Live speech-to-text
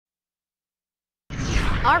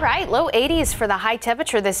All right, low 80s for the high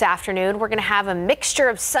temperature this afternoon. We're going to have a mixture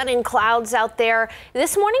of sun and clouds out there.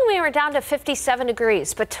 This morning we were down to 57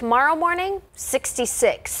 degrees, but tomorrow morning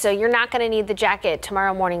 66. So you're not going to need the jacket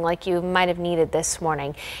tomorrow morning like you might have needed this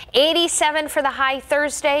morning. 87 for the high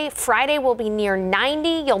Thursday. Friday will be near 90.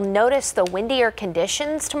 You'll notice the windier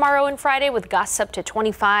conditions tomorrow and Friday with gusts up to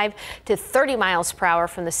 25 to 30 miles per hour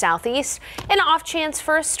from the southeast. An off chance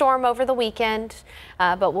for a storm over the weekend.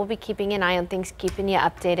 But we'll be keeping an eye on things, keeping you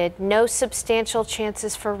updated. No substantial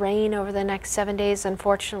chances for rain over the next 7 days.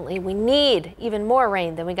 Unfortunately, we need even more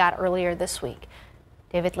rain than we got earlier this week.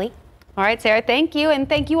 David Lee. All right, Sarah, thank you. And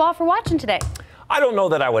thank you all for watching today. I don't know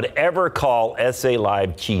that I would ever call SA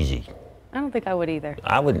Live cheesy. I don't think I would either.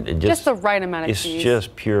 I would just the right amount of cheese. It's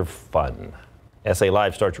just pure fun. SA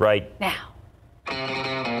Live starts right now.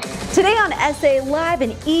 Today on SA Live,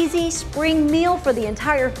 an easy spring meal for the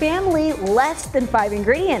entire family, less than 5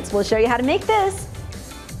 ingredients. We'll show you how to make this.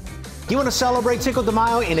 You want to celebrate Cinco de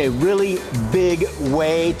Mayo in a really big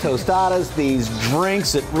way. Tostadas, these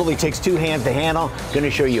drinks that really takes 2 hands to handle. Going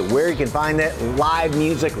to show you where you can find that. Live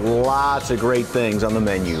music, lots of great things on the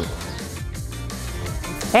menu.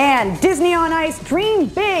 And Disney on Ice Dream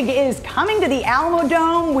Big is coming to the Alamo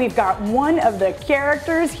Dome. We've got one of the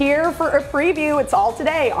characters here for a preview. It's all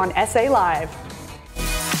today on SA Live.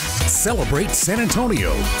 Celebrate San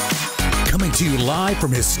Antonio. Coming to you live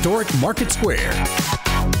from historic Market Square.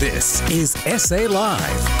 This is SA Live.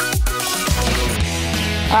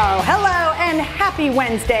 Oh, hello and happy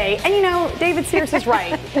Wednesday. And you know, David Sears is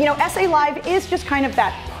right. You know, SA Live is just kind of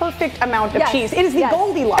that perfect amount of cheese. It is the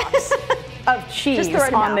Goldilocks of cheese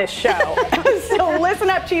on this show. So listen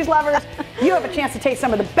up, cheese lovers. You have a chance to taste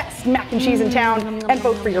some of the best mac and cheese in town and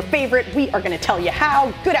vote for your favorite. We are going to tell you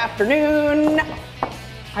how. Good afternoon.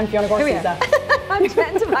 I'm Fiona Garcia. I'm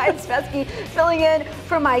Jen Tobias-Fesky, filling in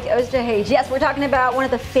for Mike Osterhage. Yes, we're talking about one of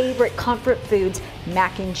the favorite comfort foods,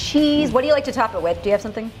 mac and cheese. What do you like to top it with? Do you have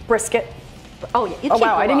something? Brisket. Oh, yeah. Oh,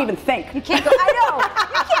 wow, I didn't even think. You can't go, I know.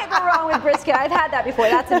 You can't go wrong with brisket. I've had that before.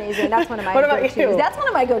 That's amazing. That's one of my go-tos. That's one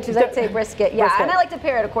of my go-tos. I'd say brisket. Yeah, and I like to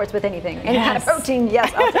pair it, of course, with anything. Any kind of protein.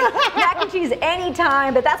 Yes, I'll take mac and cheese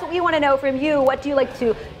anytime. But that's what we want to know from you. What do you like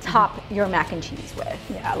to top your mac and cheese with?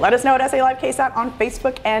 Yeah, let us know at SA Live KSAT on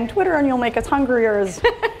Facebook and Twitter, and you'll make us hungrier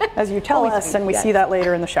as you tell us, and we see that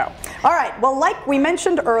later in the show. All right, well, like we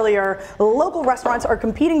mentioned earlier, local restaurants are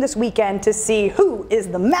competing this weekend to see who is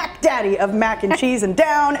the Mac Daddy of mac and cheese and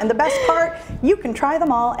down. And the best part, you can try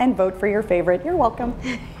them all and vote for your favorite. You're welcome.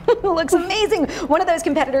 Looks amazing. One of those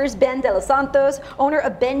competitors, Ben De Los Santos, owner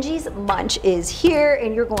of Benji's Munch, is here,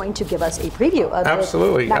 and you're going to give us a preview of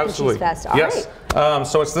the Mac and Cheese Fest. All yes. Right.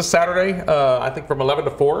 So it's this Saturday, I think from 11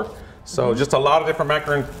 to 4. So just a lot of different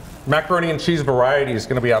macaroni and cheese varieties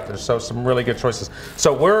going to be out there. So some really good choices.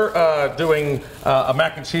 So we're doing a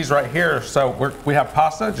mac and cheese right here. So we have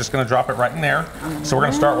pasta, just going to drop it right in there. So we're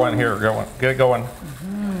going to start one here. Get it going.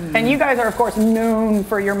 And you guys are, of course, known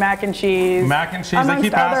for your mac and cheese. Mac and cheese. They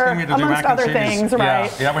keep asking me to do mac and cheese. Amongst other things,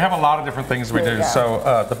 right? Yeah, we have a lot of different things we do.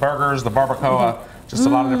 So the burgers, the barbacoa, just a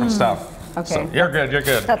lot of different stuff. Okay. So you're good, you're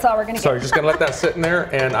good. That's all we're going to get. So you're just going to let that sit in there,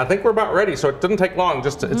 and I think we're about ready. So it doesn't take long.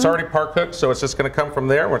 Just it's already par cooked, so it's just going to come from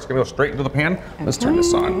there. It's going to go straight into the pan. Let's turn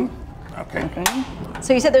this on. Okay.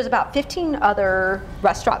 So you said there's about 15 other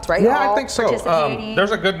restaurants, right? Yeah, I think so.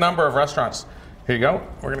 There's a good number of restaurants. Here you go.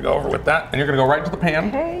 We're going to go over with that, and you're going to go right into the pan.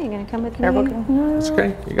 Okay, you're going to come with me. It's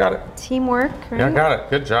okay. You got it. Teamwork. Right? Yeah, I got it.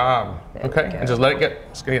 Good job. Okay, and just let it get.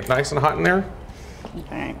 It's going to get nice and hot in there.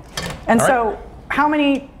 Okay. And so, how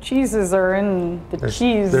many cheeses are in the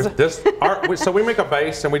cheese? So we make a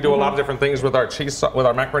base, and we do a lot of different things with our cheese, with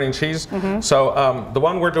our macaroni and cheese. So the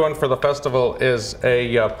one we're doing for the festival is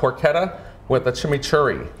a porchetta with a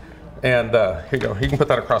chimichurri. And here you go. You can put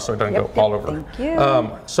that across so it doesn't go all over. Thank you.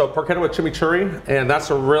 So porchetta with chimichurri, and that's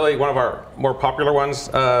really one of our more popular ones.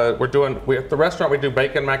 At the restaurant we do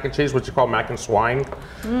bacon mac and cheese, which you call mac and swine,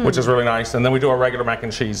 which is really nice. And then we do our regular mac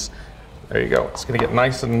and cheese. There you go. It's going to get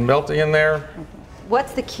nice and melty in there.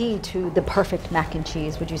 What's the key to the perfect mac and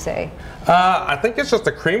cheese, would you say? I think it's just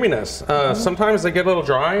the creaminess. Sometimes they get a little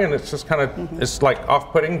dry and it's just kind of, it's like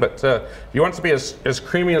off-putting, but you want it to be as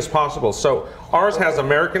creamy as possible. So ours has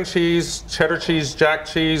American cheese, cheddar cheese, jack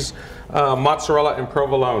cheese, mozzarella, and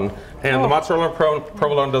provolone. And the mozzarella and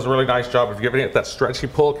provolone does a really nice job of giving it that stretchy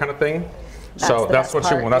pull kind of thing. So that's what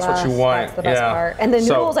you want. That's what you want. That's the best part. And the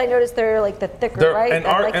noodles, I noticed they're like the thicker, right?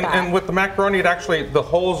 And with the macaroni, it actually, the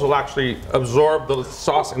holes will actually absorb the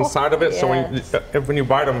sauce inside of it. So when you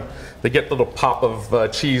bite them, they get a little pop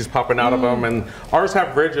of cheese popping out of them. And ours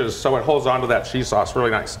have ridges, so it holds onto that cheese sauce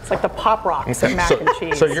really nice. It's like the Pop Rocks of mac and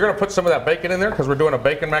cheese. So you're going to put some of that bacon in there because we're doing a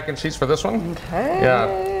bacon mac and cheese for this one. Okay. Yeah,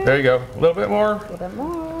 there you go. A little bit more. A little bit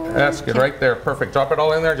more. That's good right there. Perfect. Drop it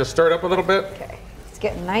all in there. Just stir it up a little bit. Okay. It's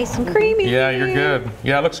getting nice and creamy. Yeah, you're good.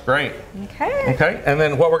 Yeah, it looks great. Okay. Okay, and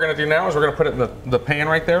then what we're going to do now is we're going to put it in the pan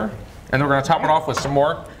right there, and then we're going to top it off with some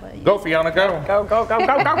more. Go, Fiona, go. Go, go, go,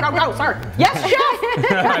 go, go, go, go. Sorry. Yes,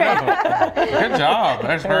 chef. Good job.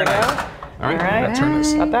 That's very nice. All right. Turn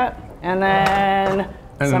this. Got that. And then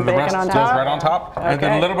some the bacon rest on goes top. right on top. Okay. And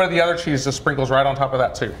then a little bit of the other cheese just sprinkles right on top of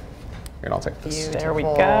that too. Here, and I'll take this. There we go.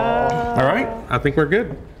 All right, I think we're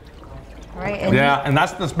good. All right. And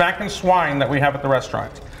that's this mac and swine that we have at the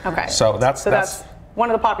restaurant. Okay. So that's one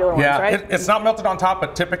of the popular ones, right? It's not melted on top,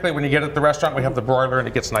 but typically when you get it at the restaurant, we have the broiler and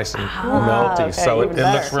it gets nice and melty. Okay, so it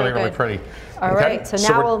looks really, So really good. pretty. All right, so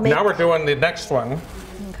now we're doing the next one.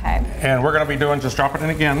 Okay. And we're going to be doing, just drop it in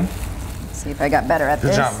again. Let's see if I got better at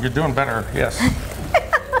this. Good job. You're doing better, yes.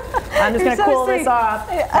 I'm just going to cool this off.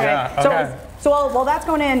 Yeah, okay. So while that's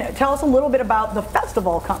going in, tell us a little bit about the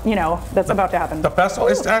festival, that's about to happen. The festival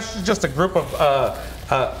is actually just a group of,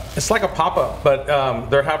 it's like a pop-up, but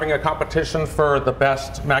they're having a competition for the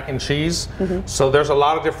best mac and cheese. So there's a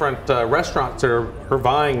lot of different restaurants that are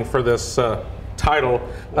vying for this title,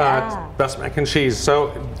 best mac and cheese.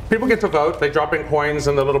 So people get to vote. They drop in coins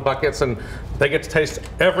in the little buckets, and they get to taste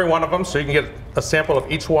every one of them. So you can get a sample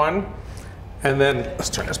of each one. And then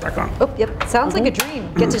let's turn this back on. Oh, yep. Sounds like a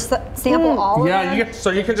dream. Get to sample all of them.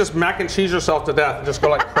 So you can just mac and cheese yourself to death and just go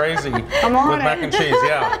like crazy with mac and cheese.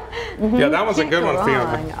 Yeah, yeah, that one's a good one,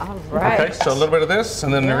 Fiona. All right. Okay, so a little bit of this,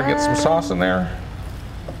 and then we're gonna get some sauce in there.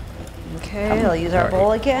 Okay, I'll use our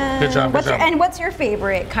bowl again. Good job. And what's your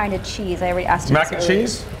favorite kind of cheese? I already asked you. Mac and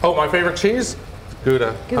cheese. Oh, my favorite cheese.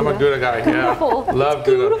 Gouda. I'm a Gouda guy. Yeah, love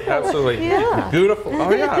Gouda. Absolutely. Yeah. Gouda.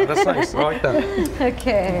 Oh yeah, that's nice. I like that.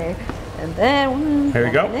 Okay. And then here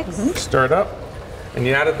you go. Stir it up. And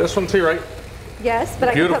you added this one too, right? Yes,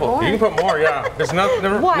 but beautiful. I can put more. You can put more, yeah. There's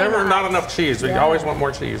never not enough cheese. We always want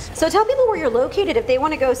more cheese. So tell people where you're located if they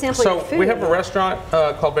want to go sample your food. So we have a restaurant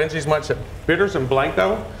called Benji's Munch at Bitters in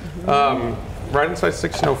Blanco, right inside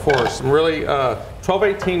 1604. Some really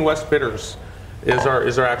 1218 West Bitters is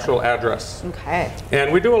our actual address. Okay.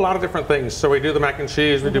 And we do a lot of different things. So we do the mac and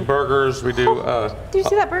cheese, we do burgers, we do. Do you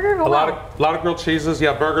see that burger? A lot of grilled cheeses,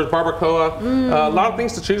 yeah, burgers, barbacoa, a lot of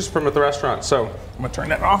things to choose from at the restaurant. So I'm gonna turn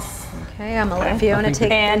that off. Okay, I'm gonna let Fiona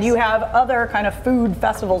take. And you have other kind of food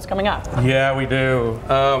festivals coming up. Yeah, we do.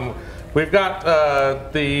 We've got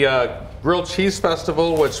the Grilled Cheese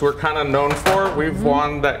Festival, which we're kind of known for. We've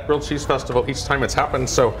won that Grilled Cheese Festival each time it's happened.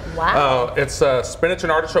 So it's spinach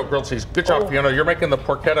and artichoke grilled cheese. Good job, Fiona. You're making the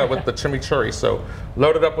porchetta with the chimichurri. So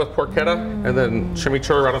load it up with porchetta and then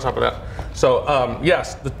chimichurri right on top of that. So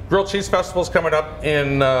yes, the Grilled Cheese Festival is coming up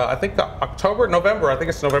in I think November. I think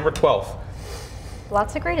it's November 12th.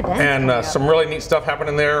 Lots of great events. And some really neat stuff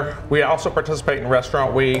happening there. We also participate in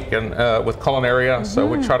Restaurant Week and with Culinaria, so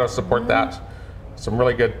we try to support that. Some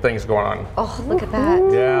really good things going on. Oh, look at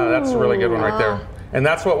that. Yeah, that's a really good one right there. And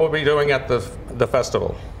that's what we'll be doing at the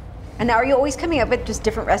festival. And now are you always coming up with just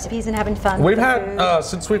different recipes and having fun? We've had,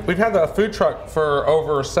 since we've had the food truck for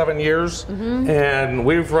over 7 years, and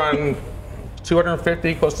we've run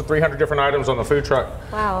 250, close to 300 different items on the food truck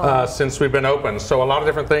since we've been open. So a lot of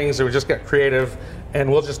different things, and we just get creative,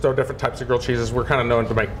 and we'll just throw different types of grilled cheeses. We're kind of known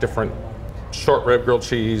to make different short rib grilled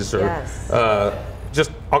cheese or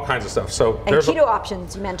just all kinds of stuff. So and keto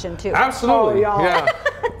options you mentioned too. Absolutely, yeah.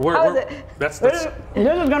 How is it? This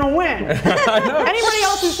is gonna win. Anybody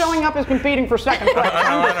else who's showing up is competing for second place.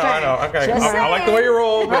 I know. Okay, I like the way you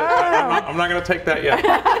roll, but I'm not gonna take that yet.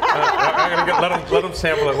 I'm gonna let them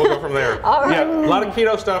sample it. We'll go from there. All right. Yeah, a lot of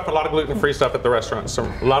keto stuff, a lot of gluten-free stuff at the restaurant.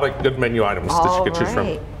 A lot of good menu items that you can choose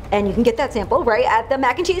from. And you can get that sample right at the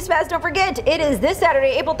Mac and Cheese Fest. Don't forget, it is this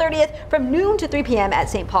Saturday, April 30th from noon to 3 p.m. at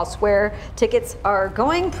St. Paul Square. Tickets are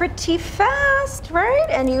going pretty fast, right?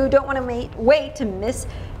 And you don't want to wait to miss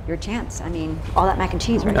your chance. I mean, all that mac and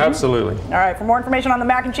cheese, right? Absolutely. All right, for more information on the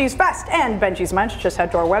Mac and Cheese Fest and Benji's Munch, just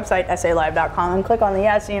head to our website, salive.com, and click on the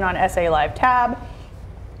As Seen on SA Live tab.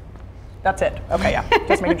 That's it. Okay, yeah,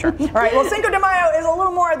 just making sure. All right, well, Cinco de Mayo is a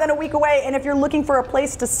little more than a week away, and if you're looking for a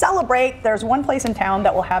place to celebrate, there's one place in town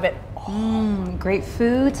that will have it all. Great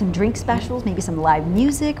food, some drink specials, maybe some live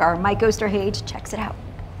music. Our Mike Osterhage checks it out.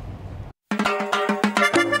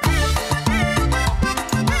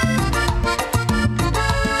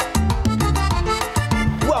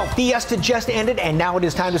 Fiesta just ended, and now it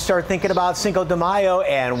is time to start thinking about Cinco de Mayo,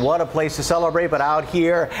 and what a place to celebrate. But out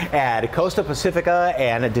here at Costa Pacifica,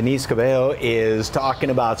 and Denise Cabello is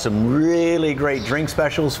talking about some really great drink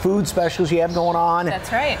specials, food specials you have going on.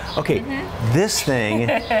 That's right. Okay, this thing,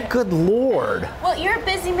 good Lord. Well, you're a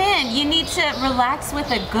busy man. You need to relax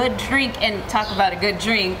with a good drink, and talk about a good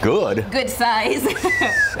drink. Good size.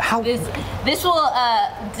 How? This will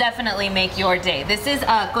definitely make your day. This is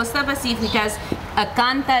Costa Pacifica's a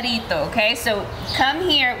cantarito, okay? So come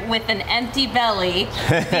here with an empty belly,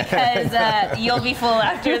 because you'll be full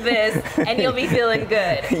after this, and you'll be feeling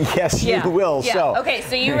good. Yes, you will. Yeah. So. Okay,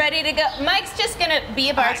 so you ready to go? Mike's just gonna be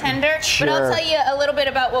a bartender, sure. But I'll tell you a little bit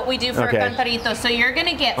about what we do for a cantarito. So you're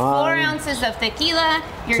gonna get 4 ounces of tequila.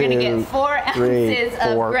 You're gonna get 4 ounces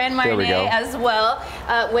of Grand Marnier as well.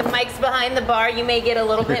 When Mike's behind the bar, you may get a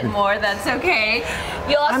little bit more. That's okay.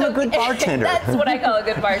 You'll also I'm a good bartender. That's what I call a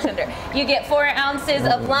good bartender. You get 4 ounces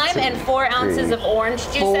of lime and 4 ounces of orange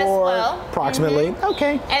juice as well. Approximately.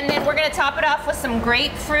 Okay. And then we're gonna top it off with some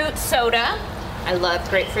grapefruit soda. I love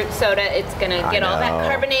grapefruit soda. It's gonna get all that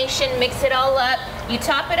carbonation, mix it all up. You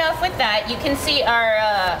top it off with that. You can see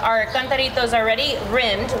our cantaritos already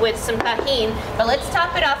rimmed with some tajin, but let's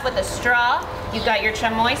top it off with a straw. You got your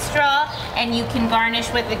chamoy straw, and you can garnish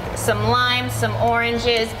with some lime, some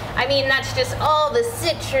oranges. I mean, that's just all the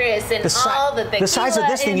citrus and all the tequila. The size of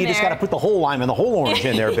this thing, you just got to put the whole lime and the whole orange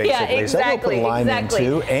in there, basically. Yeah, exactly. So we'll put lime in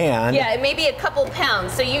too, and yeah, maybe a couple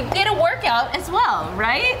pounds. So you get a workout as well,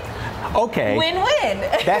 right? Okay. Win-win.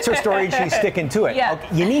 That's her story, and she's sticking to it. Yeah.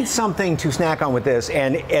 Okay, you need something to snack on with this,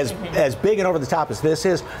 and as big and over the top as this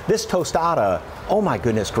is, this tostada, oh my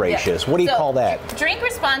goodness gracious, what do you call that? Drink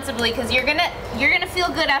responsibly, because you're gonna feel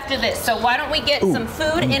good after this. So why don't we get some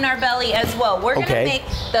food in our belly as well? We're gonna make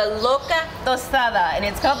the loca tostada, and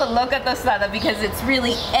it's called the loca tostada because it's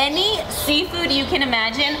really any seafood you can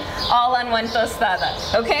imagine all on one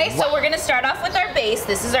tostada. Okay, so we're gonna start off with our base.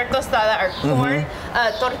 This is our tostada, our corn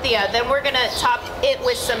tortilla. Then we're gonna top it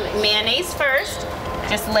with some mayonnaise first.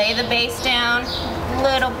 Just lay the base down a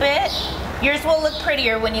little bit. Yours will look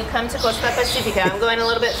prettier when you come to Costa Pacifica. I'm going a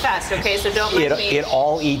little bit fast, okay? So don't mind me. It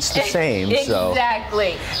all eats the same.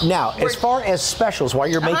 Exactly. So. Now, as far as specials, while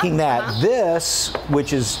you're making that, this,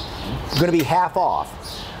 which is going to be half off,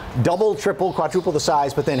 double, triple, quadruple the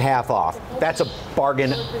size, but then half off. That's a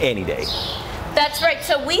bargain any day. That's right.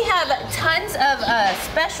 So we have tons of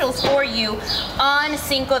specials for you on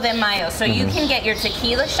Cinco de Mayo. So you can get your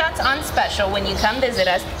tequila shots on special when you come visit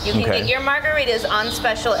us. You can get your margaritas on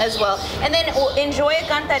special as well. And then enjoy a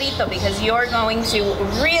cantarito, because you're going to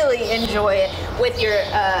really enjoy it with your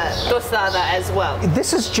tostada as well.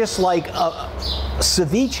 This is just like a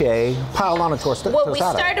ceviche piled on a tostada. Well, we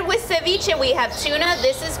started with ceviche. We have tuna.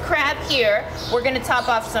 This is crab here. We're going to top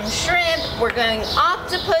off some shrimp. We're going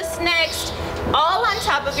octopus next. All on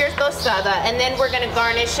top of your tostada, and then we're going to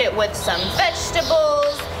garnish it with some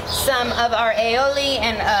vegetables, some of our aioli,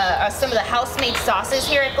 and some of the house-made sauces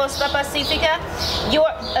here at Costa Pacifica.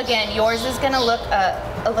 Yours is going to look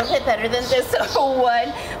a little bit better than this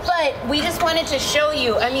one, but we just wanted to show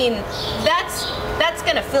you. I mean, that's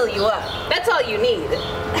going to fill you up. That's all you need.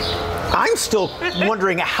 I'm still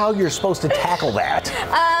wondering how you're supposed to tackle that.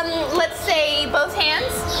 Let's say both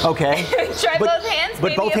hands. Okay. Try both hands.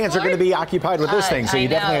 But both hands are going to be occupied with this thing, so you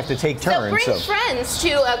definitely have to take turns. So bring friends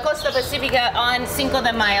to Costa Pacifica on Cinco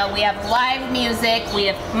de Mayo. We have live music, we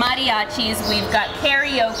have mariachis, we've got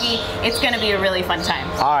karaoke. It's going to be a really fun time.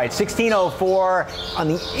 All right, 1604, on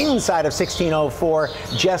the inside of 1604,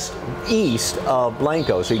 just east of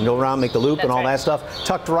Blanco. So you can go around, make the loop, and all that stuff.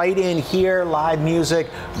 Tucked right in here, live music,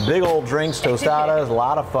 big old drinks, tostadas, a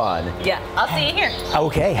lot of fun. Yeah, I'll see you here.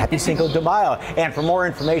 Okay, happy Cinco de Mayo. And for more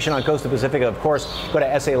information on Costa Pacifica, of course, go to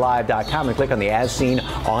SALive.com and click on the As Seen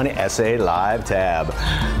on SA Live tab.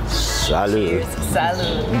 Salud.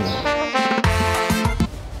 Salud.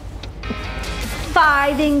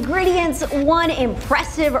 5 ingredients, 1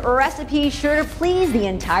 impressive recipe, sure to please the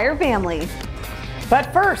entire family.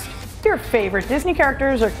 But first, your favorite Disney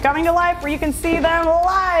characters are coming to life, where you can see them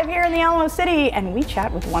live here in the Alamo City, and we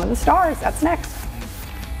chat with one of the stars. That's next.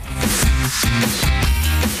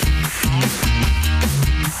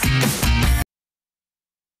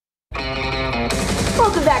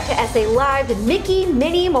 Welcome back to SA Live. Mickey,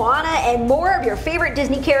 Minnie, Moana, and more of your favorite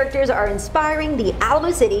Disney characters are inspiring the Alamo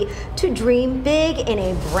City to dream big in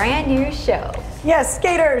a brand new show. Yes,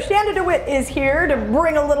 skater Shanda DeWitt is here to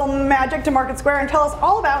bring a little magic to Market Square and tell us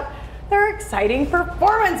all about their exciting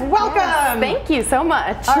performance. Welcome! Yes, thank you so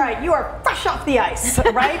much. All right, you are fresh fresh off the ice,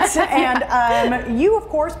 right? And you, of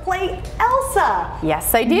course, play Elsa.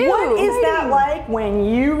 Yes, I do. What is that like when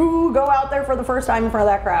you go out there for the first time in front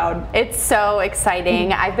of that crowd? It's so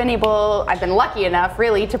exciting. I've been lucky enough,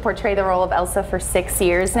 really, to portray the role of Elsa for 6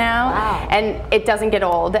 years now. Wow. And it doesn't get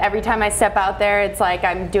old. Every time I step out there, it's like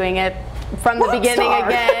I'm doing it from the beginning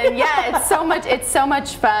again. Yeah, it's so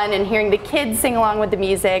much fun, and hearing the kids sing along with the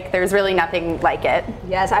music, there's really nothing like it.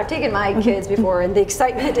 Yes, I've taken my kids before, and the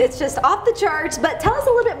excitement, it's just off the charts. But tell us a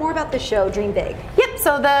little bit more about the show, Dream Big. Yep,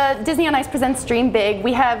 so the Disney on Ice presents Dream Big.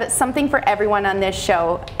 We have something for everyone on this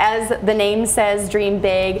show. As the name says, Dream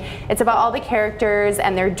Big, it's about all the characters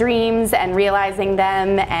and their dreams and realizing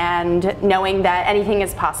them and knowing that anything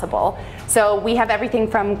is possible. So we have everything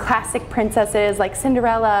from classic princesses like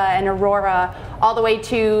Cinderella and Aurora, all the way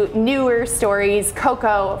to newer stories,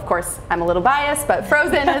 Coco, of course, I'm a little biased, but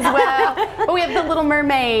Frozen as well. But we have The Little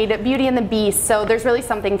Mermaid, Beauty and the Beast, so there's really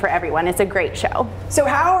something for everyone. It's a great show. So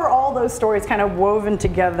how are all those stories kind of woven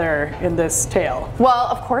together in this tale? Well,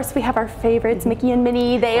 of course, we have our favorites, Mickey and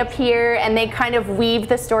Minnie. They appear and they kind of weave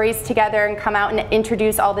the stories together and come out and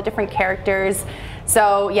introduce all the different characters.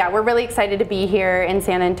 So yeah, we're really excited to be here in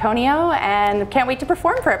San Antonio and can't wait to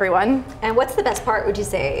perform for everyone. And what's the best part, would you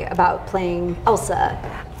say, about playing Elsa?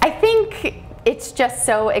 I think it's just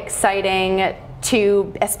so exciting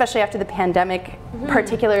to, especially after the pandemic,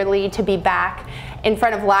 particularly to be back in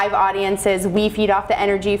front of live audiences. We feed off the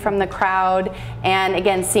energy from the crowd, and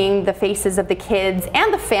again, seeing the faces of the kids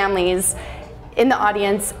and the families in the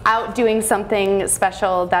audience out doing something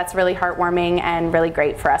special, that's really heartwarming and really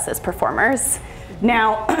great for us as performers.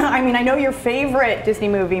 Now, I mean, I know your favorite Disney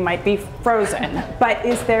movie might be Frozen, but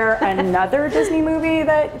is there another Disney movie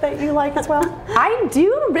that you like as well? I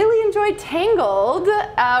do really enjoy Tangled,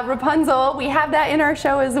 Rapunzel. We have that in our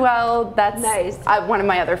show as well. That's nice. One of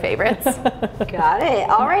my other favorites. Got it.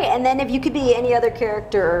 All right, and then if you could be any other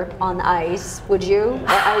character on the ice, would you?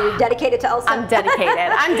 Are you dedicated to Elsa? I'm dedicated.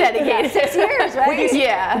 I'm dedicated. Yeah, 6 years, right?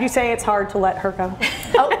 Would you say it's hard to let her go?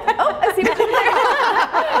 I see what you did there.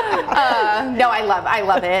 No, I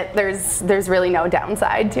love it. There's really no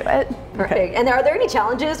downside to it. Perfect. Okay. And are there any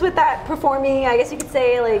challenges with that performing? I guess you could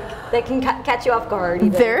say, like, that can catch you off guard.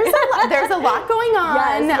 Even. There's a lot going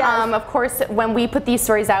on. Yes. Of course, when we put these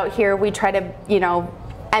stories out here, we try to,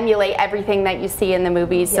 emulate everything that you see in the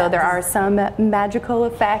movies. So there are some magical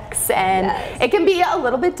effects, and it can be a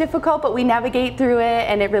little bit difficult, but we navigate through it,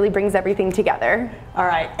 and it really brings everything together. All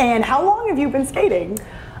right. And how long have you been skating?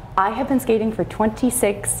 I have been skating for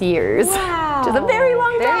 26 years. Wow. Which is a very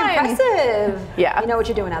long time. Very impressive. Yeah. You know what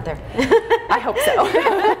you're doing out there. I hope so.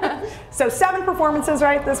 So 7 performances,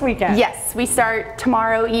 right, this weekend? Yes, we start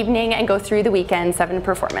tomorrow evening and go through the weekend, 7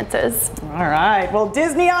 performances. All right. Well,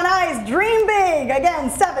 Disney on Ice, Dream Big. Again,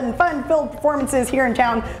 7 fun-filled performances here in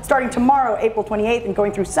town starting tomorrow, April 28th, and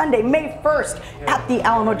going through Sunday, May 1st at the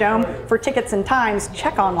Alamo Dome. For tickets and times,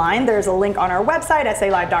 check online. There's a link on our website,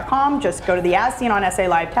 salive.com. Just go to the As Seen on SA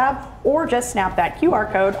Live tab, or just snap that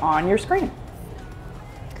QR code on your screen.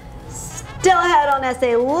 Still ahead on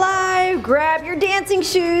SA Live, grab your dancing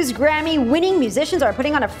shoes. Grammy-winning musicians are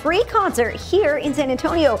putting on a free concert here in San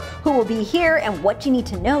Antonio. Who will be here and what you need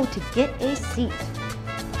to know to get a seat.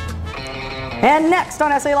 And next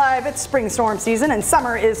on SA Live, it's spring storm season and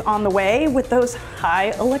summer is on the way with those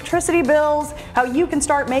high electricity bills. How you can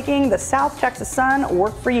start making the South Texas sun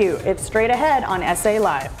work for you. It's straight ahead on SA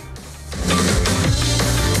Live.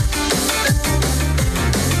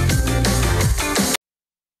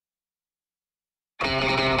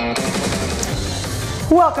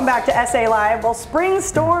 Welcome back to SA Live. Well, spring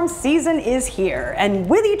storm season is here, and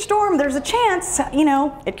with each storm, there's a chance,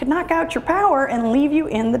 it could knock out your power and leave you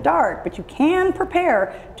in the dark, but you can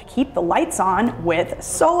prepare to keep the lights on with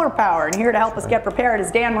solar power. And here to help us get prepared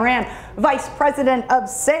is Dan Moran, Vice President of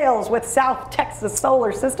Sales with South Texas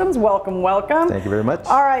Solar Systems. Welcome, welcome. Thank you very much.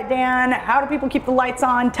 All right, Dan, how do people keep the lights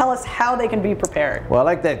on? Tell us how they can be prepared. Well, I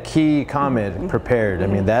like that key comment, prepared. I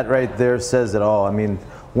mean, that right there says it all. I mean,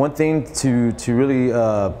 one thing to really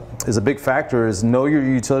is a big factor is know your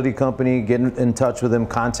utility company, get in touch with them,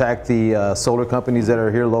 contact the solar companies that are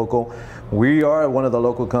here local. We are one of the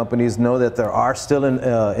local companies. Know that there are still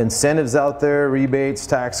incentives out there, rebates,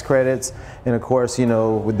 tax credits, and of course,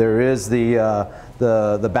 there is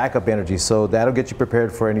the backup energy. So that'll get you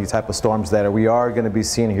prepared for any type of storms that we are going to be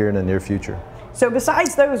seeing here in the near future. So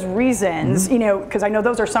besides those reasons, because I know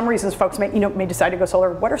those are some reasons folks may decide to go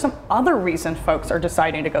solar. What are some other reasons folks are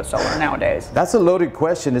deciding to go solar nowadays? That's a loaded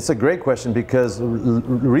question. It's a great question because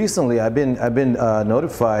recently I've been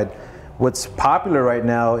notified what's popular right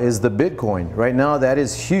now is the Bitcoin. Right now, that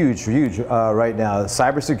is huge right now.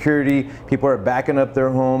 Cybersecurity, people are backing up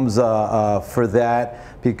their homes for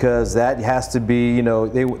that, because that has to be, you know,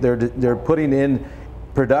 they're putting in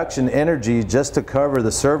production energy just to cover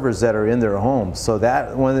the servers that are in their homes. So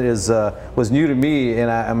that one was new to me,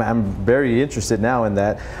 and I'm very interested now in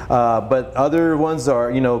that. But other ones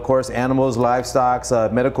are, you know, of course, animals, livestock,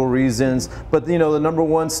 medical reasons. But you know, the number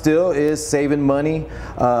one still is saving money,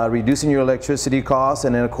 reducing your electricity costs,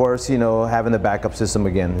 and then of course, you know, having the backup system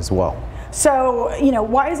again as well. So, you know,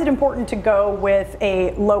 why is it important to go with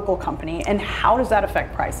a local company, and how does that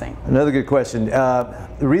affect pricing? Another good question.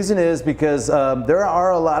 The reason is because there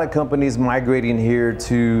are a lot of companies migrating here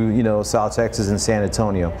to, you know, South Texas and San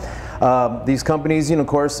Antonio. These companies, you know, of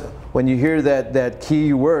course, when you hear that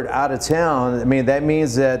key word, out of town, I mean, that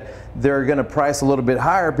means that they're going to price a little bit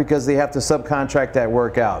higher because they have to subcontract that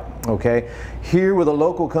work out, okay? Here with a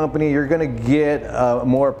local company, you're going to get a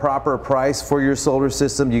more proper price for your solar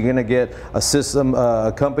system. You're going to get a system,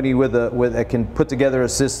 a company that can put together a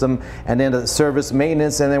system, and then a service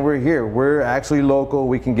maintenance, and then we're here. We're actually local.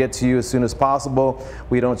 We can get to you as soon as possible.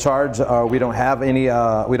 We don't charge, we don't have any,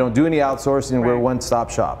 we don't do any outsourcing. Right. We're a one-stop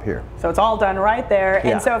shop here. So it's all done right there.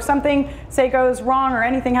 Yeah. And so if something, say, goes wrong or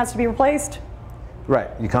anything has to be replaced, right,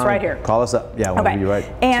 you can't. Right here. Call us up. Yeah, we'll be right.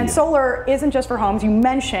 And solar isn't just for homes. You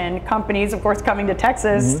mentioned companies, of course, coming to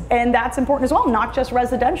Texas, and that's important as well, not just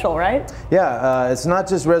residential, right? Yeah, it's not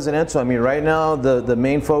just residential. I mean, right now the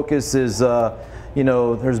main focus is, you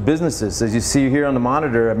know, there's businesses. As you see here on the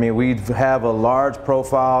monitor, I mean, we have a large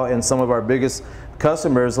profile in some of our biggest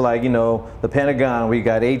customers, like, you know, the Pentagon, we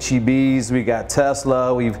got HEBs, we got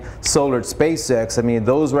Tesla, we've solared SpaceX. I mean,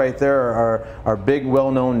 those right there are big,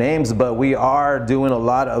 well-known names, but we are doing a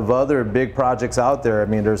lot of other big projects out there. I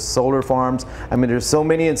mean, there's solar farms. I mean, there's so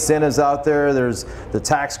many incentives out there. There's the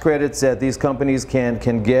tax credits that these companies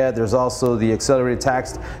can get. There's also the accelerated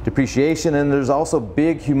tax depreciation, and there's also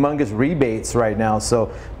big, humongous rebates right now.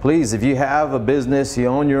 So please, if you have a business, you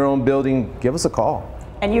own your own building, give us a call.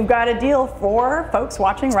 And you've got a deal for folks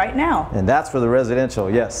watching right now. And that's for the residential,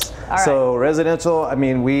 yes. All right. So residential, I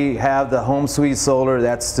mean, we have the Home Suite Solar.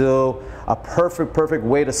 That's still a perfect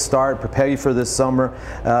way to start, prepare you for this summer.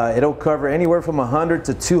 It'll cover anywhere from $100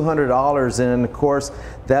 to $200, and of course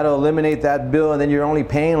that'll eliminate that bill, and then you're only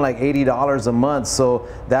paying like $80 a month. So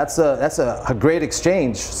that's a great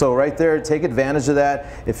exchange. So right there, take advantage of that.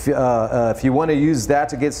 If you want to use that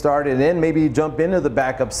to get started, and then maybe jump into the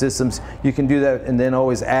backup systems, you can do that, and then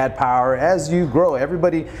always add power as you grow.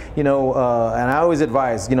 Everybody, you know, and I always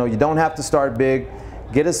advise, you know, you don't have to start big.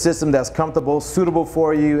 Get a system that's comfortable, suitable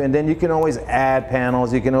for you, and then you can always add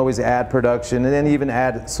panels, you can always add production, and then even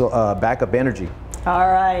add backup energy.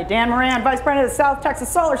 All right, Dan Moran, Vice President of South Texas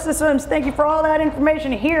Solar Systems, thank you for all that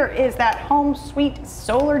information. Here is that Home Suite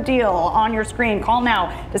Solar deal on your screen. Call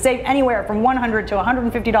now to save anywhere from $100 to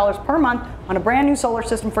 $150 per month on a brand new solar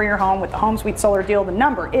system for your home with the Home Suite Solar deal. The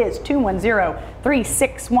number is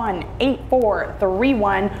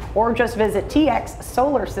 210-361-8431, or just visit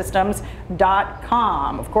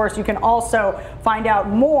txsolarsystems.com. Of course, you can also find out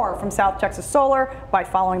more from South Texas Solar by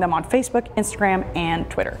following them on Facebook, Instagram, and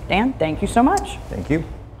Twitter. Dan, thank you so much. Thank you.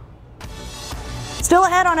 Still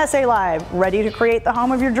ahead on SA Live, ready to create the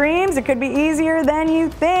home of your dreams? It could be easier than you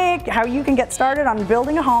think. How you can get started on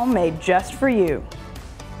building a home made just for you.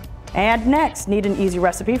 And next, need an easy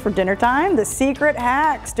recipe for dinner time? The secret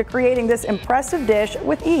hacks to creating this impressive dish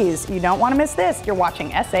with ease. You don't want to miss this. You're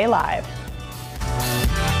watching SA Live.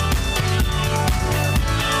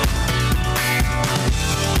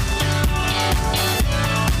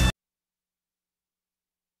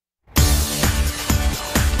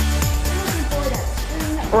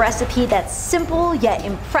 Recipe that's simple yet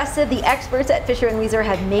impressive. The experts at Fisher & Wieser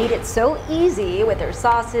have made it so easy with their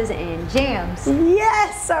sauces and jams.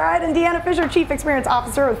 Yes! All right, and Deanna Fisher, Chief Experience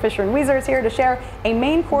Officer with Fisher & Wieser, is here to share a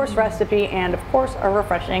main course recipe and, of course, a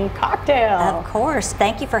refreshing cocktail. Of course.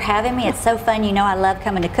 Thank you for having me. It's so fun. You know I love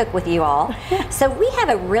coming to cook with you all. So we have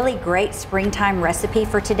a really great springtime recipe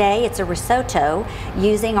for today. It's a risotto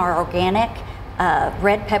using our organic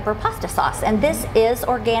red pepper pasta sauce, and this is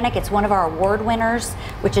organic. It's one of our award winners,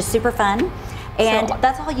 which is super fun. And so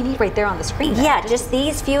that's all you need right there on the screen. Yeah, just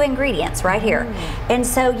these few ingredients right here. And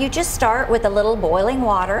so you just start with a little boiling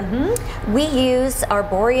water. We use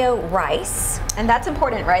arborio rice. And that's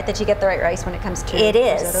important, right? That you get the right rice when it comes to it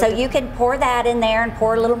is. So you can pour that in there and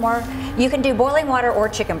pour a little more. You can do boiling water or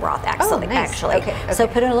chicken broth, actually. Oh, nice. Okay. So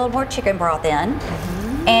put in a little more chicken broth in.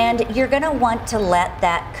 And you're going to want to let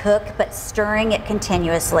that cook, but stirring it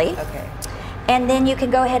continuously. Okay. And then you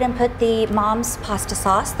can go ahead and put the mom's pasta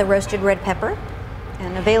sauce, the roasted red pepper,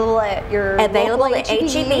 And available at your available at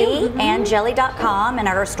HEB and jelly.com and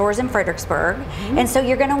at our stores in Fredericksburg. And so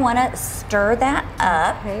you're going to want to stir that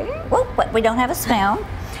up. Whoop, but we don't have a spoon.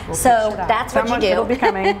 So that's what you do. It'll be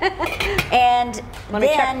coming. And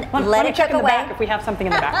then let it cook away. If we have something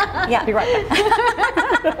in the back. Yeah. Be right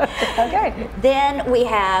back. Okay. Then we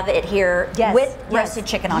have it here with roasted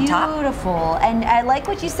chicken on top. Beautiful. And I like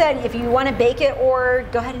what you said. If you want to bake it, or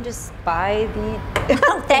go ahead and just buy the.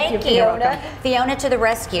 Oh, thank you, Fiona. Fiona to the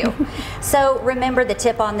rescue. So remember, the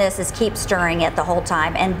tip on this is keep stirring it the whole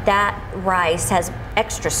time, and that rice has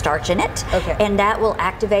extra starch in it. Okay. And that will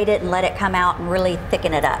activate it and let it come out and really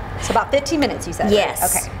thicken it up. So about 15 minutes, you said. Yes.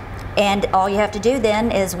 Right? Okay. And all you have to do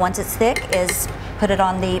then is, once it's thick, is put it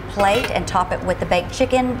on the plate and top it with the baked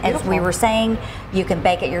chicken. As we were saying, you can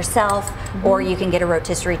bake it yourself, or you can get a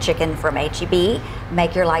rotisserie chicken from HEB.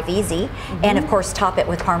 Make your life easy. And of course, top it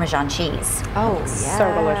with Parmesan cheese. Oh, yes.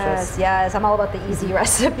 So delicious. Yes, I'm all about the easy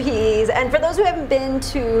recipes. And for those who haven't been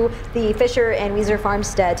to the Fisher and Weiser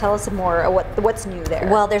Farmstead, tell us some more what's new there.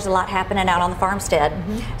 Well, there's a lot happening out on the farmstead.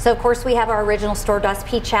 So of course we have our original store, Das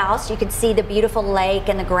Peach House. You can see the beautiful lake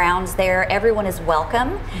and the grounds there. Everyone is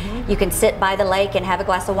welcome. You can sit by the lake and have a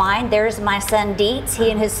glass of wine. There's my son Dietz.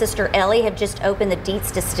 He and his sister Ellie have just opened the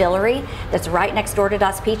Dietz Distillery that's right next door to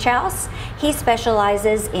Das Peach House. He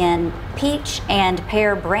specializes in peach and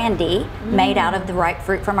pear brandy made out of the ripe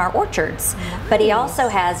fruit from our orchards. But he also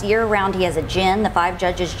has year-round, he has a gin, the Five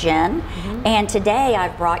Judges gin. And today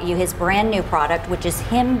I've brought you his brand new product, which is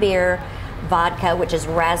Himbeer vodka, which is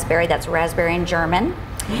raspberry. That's raspberry in German.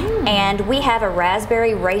 And we have a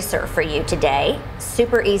raspberry racer for you today.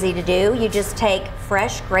 Super easy to do. You just take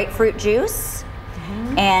fresh grapefruit juice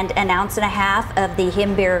and 1.5 ounces of the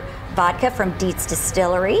Himbeer vodka from Dietz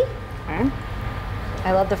Distillery.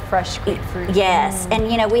 I love the fresh grapefruit. Yes,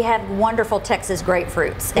 and you know, we have wonderful Texas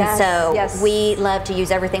grapefruits, and so we love to use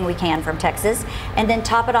everything we can from Texas. And then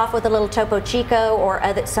top it off with a little Topo Chico or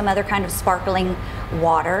some other kind of sparkling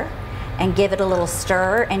water, and give it a little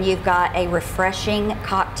stir, and you've got a refreshing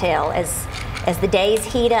cocktail. As the days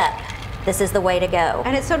heat up, this is the way to go.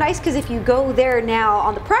 And it's so nice because if you go there now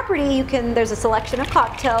on the property, there's a selection of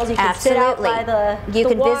cocktails. You can sit out by the You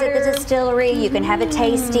can water. visit the distillery, you can have a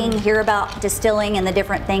tasting, hear about distilling and the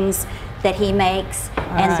different things that he makes,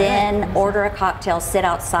 and then order a cocktail, sit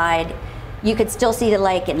outside. You could still see the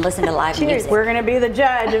lake and listen to live music. We're going to be the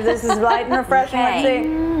judge if this is light and refreshing. Let's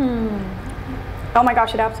see. Oh my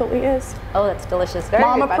gosh, it absolutely is. Oh, that's delicious. Very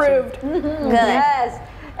Mom approved. Good. Yes.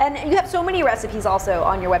 And you have so many recipes also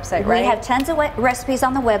on your website, right? We have tons of recipes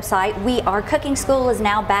on the website. Our cooking school is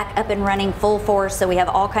now back up and running full force, so we have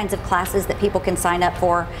all kinds of classes that people can sign up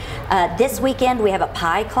for. This weekend we have a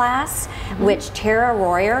pie class, which Tara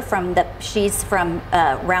Royer she's from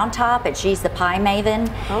Round Top, and she's the pie maven.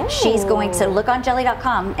 She's going to look on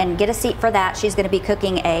jelly.com and get a seat for that. She's going to be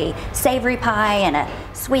cooking a savory pie and a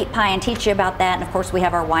sweet pie and teach you about that. And of course we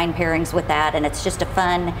have our wine pairings with that, and it's just a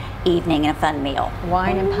fun evening and a fun meal.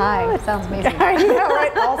 Wine and pie. Sounds amazing. I know,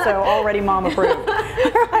 right? Also, already Mom approved. All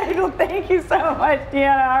right, well, thank you so much,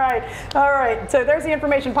 Deanna. All right. So there's the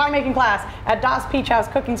information. Pie making class at Das Peach House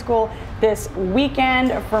Cooking School this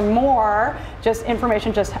weekend. For more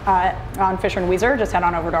information on Fisher and Weiser, just head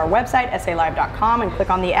on over to our website, salive.com, and click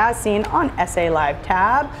on the As Seen on SA Live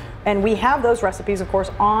tab. And we have those recipes, of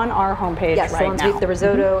course, on our homepage right now. The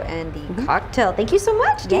risotto and the cocktail. Thank you so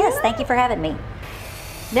much, Deanna. Yes, thank you for having me.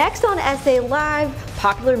 Next on SA Live,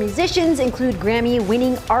 popular musicians include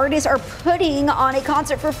Grammy-winning artists are putting on a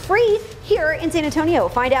concert for free here in San Antonio.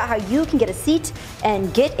 Find out how you can get a seat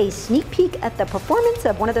and get a sneak peek at the performance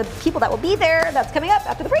of one of the people that will be there. That's coming up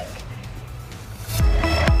after the break.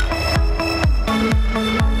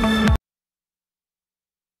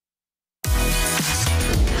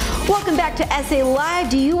 Welcome back to SA Live.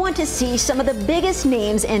 Do you want to see some of the biggest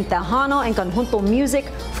names in Tejano and Conjunto music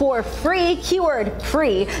for free? Keyword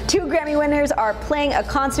free. 2 Grammy winners are playing a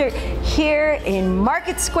concert here in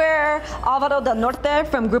Market Square. Alvaro del Norte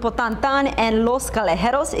from Grupo Tantan and Los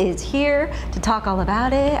Callejeros is here to talk all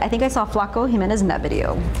about it. I think I saw Flaco Jimenez in that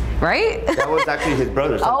video, right? That was actually his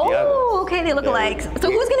brother, Santiago. Oh, okay, they look alike. So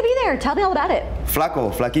who's going to be there? Tell me all about it.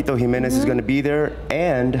 Flaquito Jimenez is going to be there,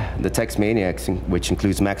 and the Tex Maniacs, which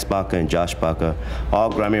includes Max Baca and Josh Baca,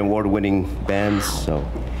 all Grammy Award-winning bands. So,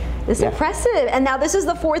 this is impressive. And now this is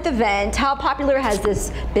the 4th event. How popular has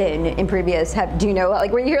this been in previous? Do you know?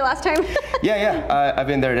 Like, were you here last time? Yeah. I've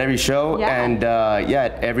been there at every show, and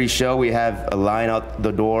at every show we have a line out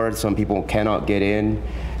the door. Some people cannot get in.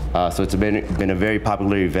 So it's been a very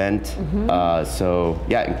popular event. So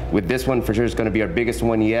yeah, with this one for sure, it's going to be our biggest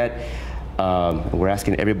one yet. We're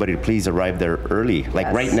asking everybody to please arrive there early,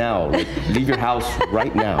 like right now. Like, leave your house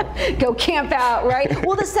right now. Go camp out, right?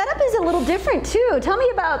 Well, the setup is a little different too. Tell me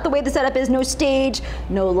about the way the setup is. No stage,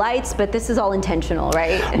 no lights, but this is all intentional,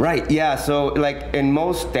 right? Right, yeah. So like in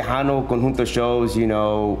most Tejano Conjunto shows, you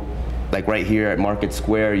know, like right here at Market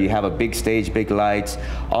Square, you have a big stage, big lights,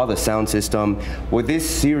 all the sound system. With this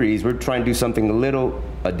series, we're trying to do something a little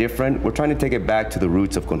different. We're trying to take it back to the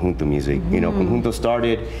roots of Conjunto music. You know, Conjunto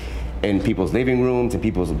started in people's living rooms and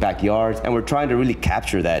people's backyards, and we're trying to really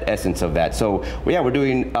capture that essence of that. So yeah, we're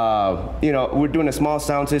doing, you know, we're doing a small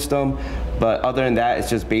sound system, but other than that, it's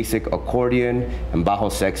just basic accordion and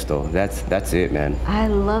bajo sexto. That's it, man. I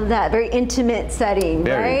love that. Very intimate setting,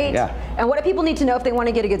 Very, right? yeah. And what do people need to know if they want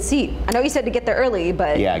to get a good seat? I know you said to get there early,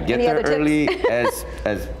 but yeah, get any there other early tips?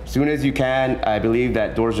 as soon as you can. I believe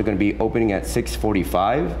that doors are going to be opening at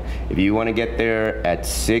 6:45. If you want to get there at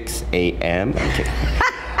 6 a.m.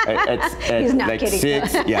 He's not like kidding.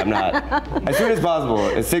 6, yeah, I'm not. As soon as possible,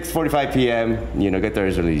 at 6:45 p.m., you know, get there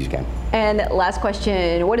as early as you can. And last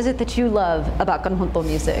question, what is it that you love about Conjunto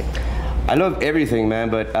music? I love everything, man,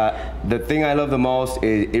 but the thing I love the most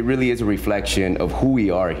is it really is a reflection of who we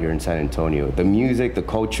are here in San Antonio. The music, the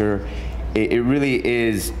culture, it really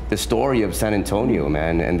is the story of San Antonio,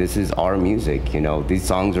 man, and this is our music, you know. These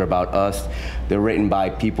songs are about us. They're written by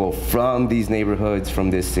people from these neighborhoods, from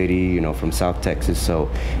this city, you know, from South Texas, so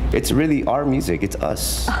it's really our music, it's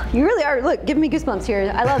us. You really are, look, giving me goosebumps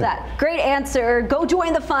here. I love that. Great answer. Go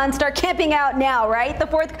join the fun, start camping out now, right? The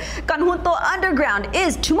 4th Conjunto Underground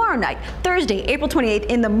is tomorrow night, Thursday, April 28th,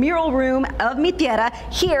 in the Mural Room of Mi Tierra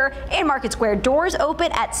here in Market Square. Doors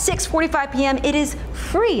open at 6:45 p.m. It is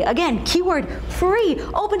free. Again, keyword free,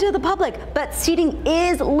 open to the public, but seating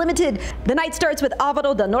is limited. The night starts with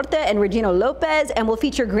Alvaro del Norte and Regino Lopez and will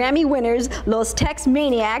feature Grammy winners Los Tex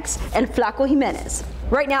Maniacs and Flaco Jimenez.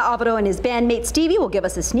 Right now, Alvaro and his bandmate Stevie will give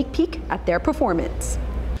us a sneak peek at their performance.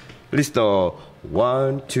 Listo.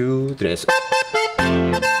 1, 2, 3.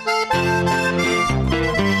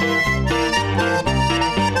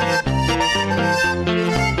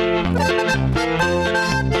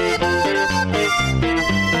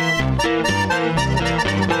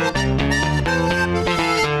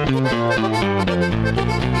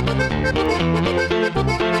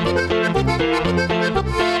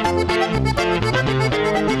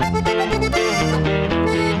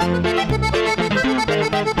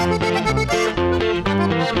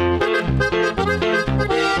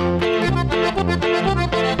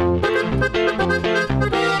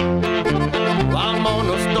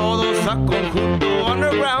 Vámonos todos a Conjunto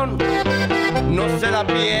Underground. No se la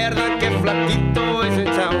pierdan que Flaquito is in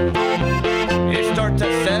town. It starts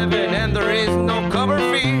at 7 and there is no cover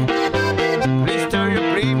fee. Please tell your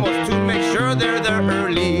primos to make sure they're there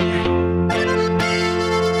early.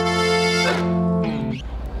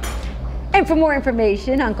 And for more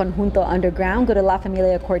information on Conjunto Underground, go to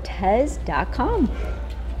lafamiliacortez.com.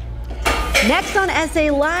 Next on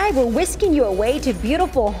SA Live, we're whisking you away to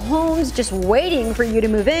beautiful homes just waiting for you to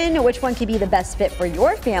move in, which one could be the best fit for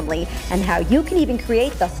your family, and how you can even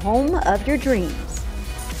create the home of your dreams.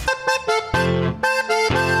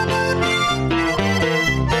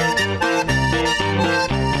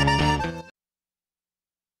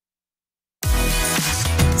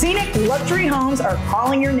 Scenic luxury homes are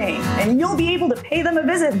calling your name, and you'll be able to pay them a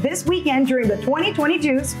visit this weekend during the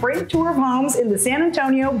 2022 Spring Tour of Homes in the San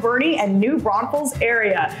Antonio, Boerne, and New Braunfels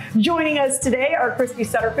area. Joining us today are Christy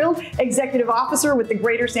Sutterfield, Executive Officer with the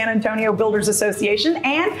Greater San Antonio Builders Association,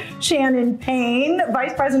 and Shannon Payne,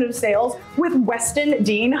 Vice President of Sales with Weston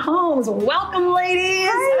Dean Homes. Welcome, ladies.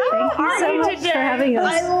 Hi. Thank you so much for having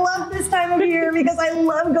us. I love this time of year because I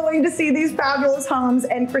love going to see these fabulous homes.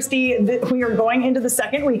 And Christy, we are going into the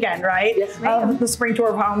second weekend, right? Yes, ma'am. Of the Spring Tour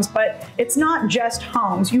of Homes, but it's not just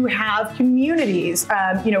homes. You have communities,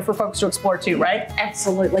 you know, for folks to explore too, right?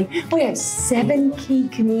 Absolutely. We have 7 key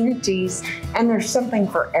communities, and there's something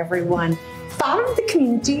for everyone. 5 of the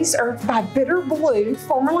communities are by Bitter Blue,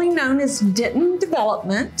 formerly known as Denton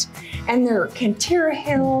Development, and they're Cantera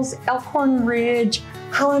Hills, Elkhorn Ridge,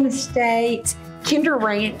 Highland Estates, Kinder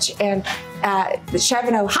Ranch, and the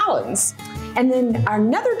Chavano Highlands. And then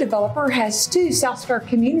another developer has 2 South Star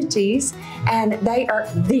communities, and they are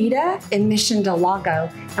Vida and Mission del Lago.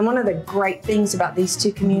 And one of the great things about these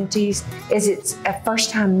 2 communities is it's a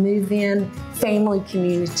first-time move-in family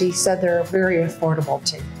community, so they're very affordable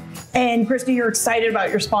too. And Christy, you're excited about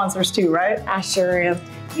your sponsors too, right? I sure am.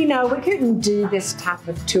 You know, we couldn't do this type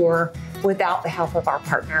of tour without the help of our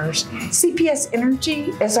partners. CPS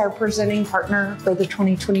Energy is our presenting partner for the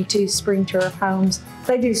 2022 Spring Tour of Homes.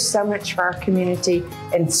 They do so much for our community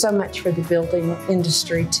and so much for the building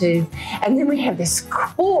industry too. And then we have this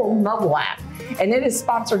cool mobile app, and it is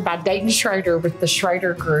sponsored by Dayton Schroeder with the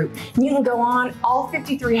Schroeder Group. You can go on, all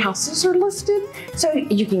 53 houses are listed, so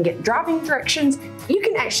you can get driving directions. You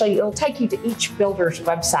can actually, it'll take you to each builder's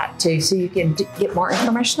website too, so you can get more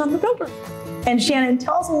information on the builder. And Shannon,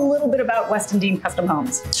 tell us a little bit about Weston Dean Custom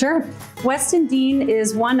Homes. Sure. Weston Dean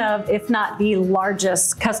is one of, if not the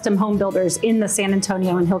largest custom home builders in the San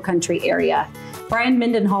Antonio and Hill Country area. Brian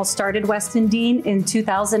Mendenhall started Weston Dean in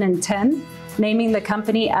 2010, naming the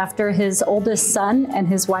company after his oldest son and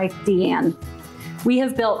his wife, Deanne. We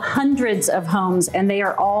have built hundreds of homes, and they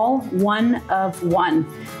are all one of one.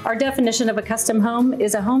 Our definition of a custom home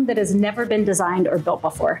is a home that has never been designed or built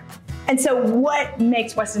before. And so what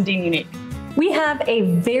makes Weston Dean unique? We have a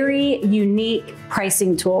very unique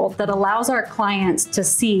pricing tool that allows our clients to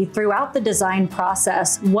see throughout the design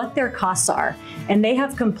process what their costs are. And they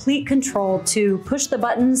have complete control to push the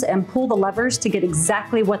buttons and pull the levers to get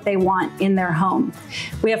exactly what they want in their home.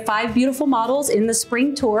 We have 5 beautiful models in the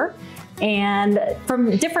spring tour, and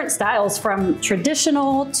from different styles, from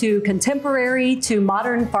traditional to contemporary to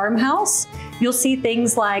modern farmhouse. You'll see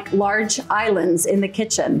things like large islands in the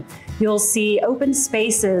kitchen. You'll see open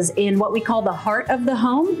spaces in what we call the heart of the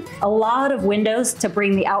home, a lot of windows to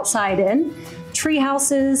bring the outside in, tree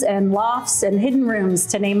houses and lofts and hidden rooms,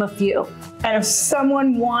 to name a few. And if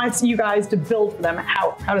someone wants you guys to build for them,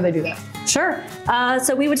 how do they do that? Sure.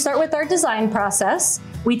 So we would start with our design process.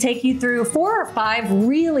 We take you through 4 or 5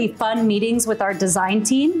 really fun meetings with our design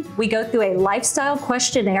team. We go through a lifestyle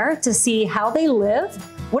questionnaire to see how they live.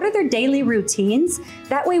 What are their daily routines?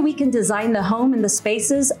 That way we can design the home and the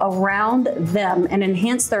spaces around them and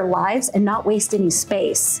enhance their lives and not waste any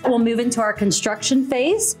space. We'll move into our construction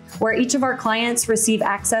phase, where each of our clients receive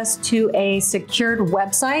access to a secured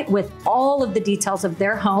website with all of the details of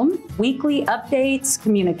their home, weekly updates,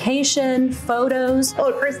 communication, photos.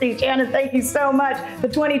 Hello, Christy, Shannon, thank you so much. The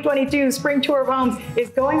 2022 Spring Tour of Homes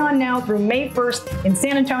is going on now through May 1st in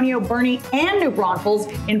San Antonio, Boerne, and New Braunfels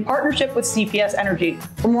in partnership with CPS Energy.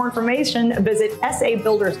 For more information, visit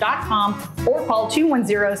sabuilders.com or call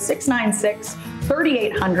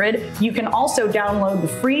 210-696-3800. You can also download the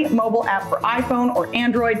free mobile app for iPhone or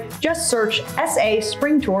Android. Just search SA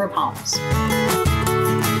Spring Tour of Homes.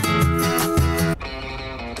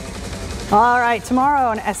 All right,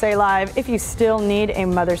 tomorrow on SA Live, if you still need a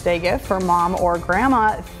Mother's Day gift for mom or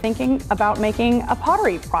grandma thinking about making a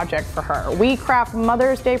pottery project for her. We craft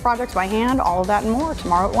Mother's Day projects by hand, all of that and more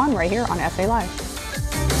tomorrow at 1 right here on SA Live.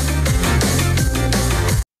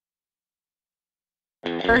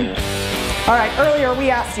 All right, earlier we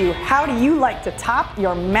asked you, how do you like to top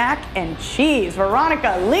your mac and cheese?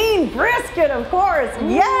 Veronica, lean brisket, of course.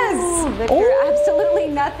 Yes! Victor, absolutely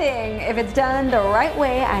nothing. If it's done the right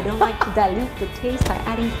way, I don't like to dilute the taste by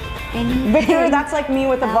adding anything. Victor, that's like me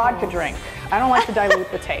with a vodka drink. I don't like to dilute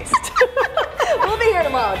the taste. We'll be here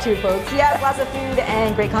tomorrow too, folks. Yes, lots of food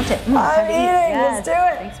and great content. I'm eating. Let's do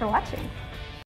it. Thanks for watching.